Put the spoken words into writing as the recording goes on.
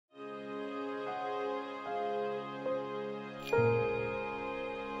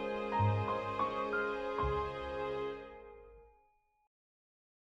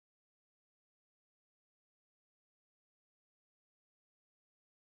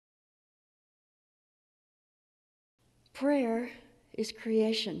Prayer is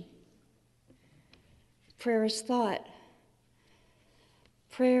creation. Prayer is thought.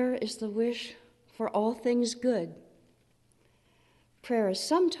 Prayer is the wish for all things good. Prayer is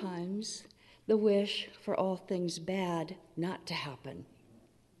sometimes the wish for all things bad not to happen.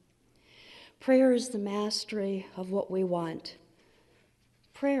 Prayer is the mastery of what we want.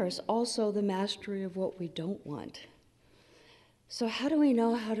 Prayer is also the mastery of what we don't want. So how do we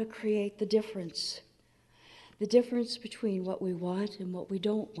know how to create the difference? The difference between what we want and what we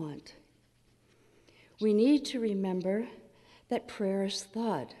don't want. We need to remember that prayer is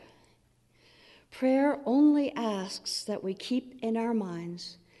thought. Prayer only asks that we keep in our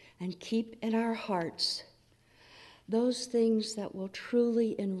minds and keep in our hearts those things that will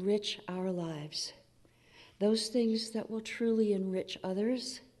truly enrich our lives, those things that will truly enrich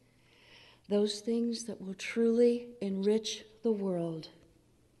others, those things that will truly enrich the world.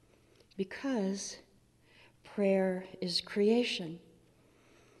 Because prayer is creation.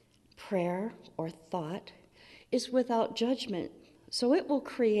 Prayer, or thought, is without judgment, so it will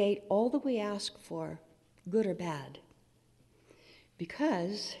create all that we ask for, good or bad.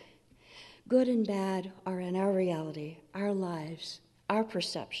 Because good and bad are in our reality, our lives, our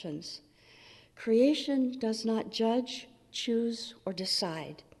perceptions. Creation does not judge, choose, or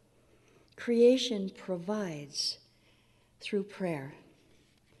decide. Creation provides through prayer.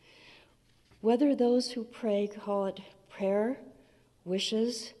 Whether those who pray call it prayer,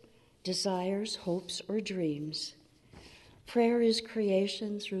 wishes, desires, hopes, or dreams, prayer is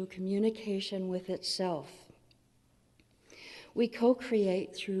creation through communication with itself. We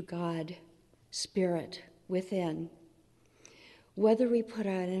co-create through God, Spirit, within, whether we put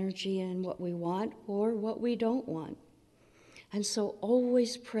our energy in what we want or what we don't want. And so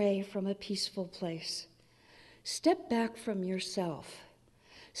always pray from a peaceful place. Step back from yourself.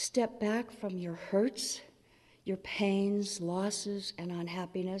 Step back from your hurts, your pains, losses, and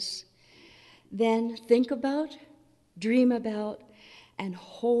unhappiness. Then think about, dream about, and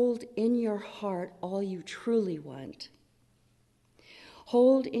hold in your heart all you truly want.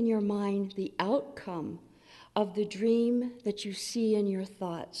 Hold in your mind the outcome of the dream that you see in your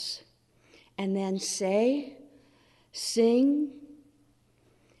thoughts. And then say, sing,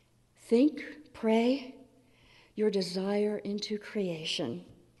 think, pray your desire into creation.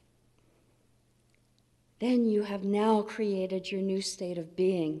 Then you have now created your new state of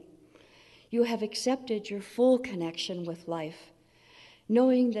being. You have accepted your full connection with life,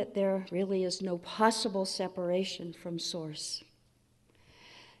 knowing that there really is no possible separation from Source.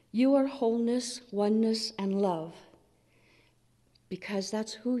 You are wholeness, oneness, and love, because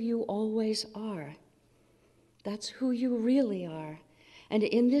that's who you always are. That's who you really are. And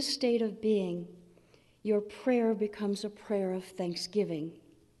in this state of being, your prayer becomes a prayer of thanksgiving.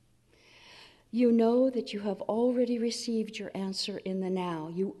 You know that you have already received your answer in the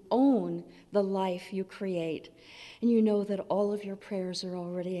now. You own the life you create, and you know that all of your prayers are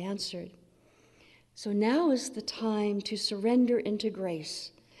already answered. So now is the time to surrender into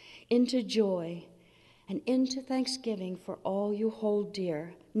grace, into joy, and into thanksgiving for all you hold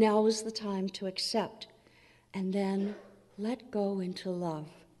dear. Now is the time to accept, and then let go into love.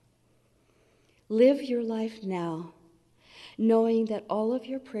 Live your life now, knowing that all of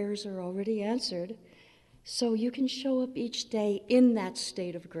your prayers are already answered, so you can show up each day in that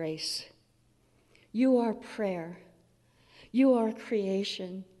state of grace. You are prayer. You are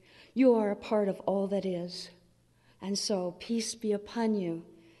creation. You are a part of all that is. And so peace be upon you.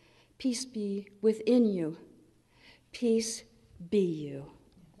 Peace be within you. Peace be you.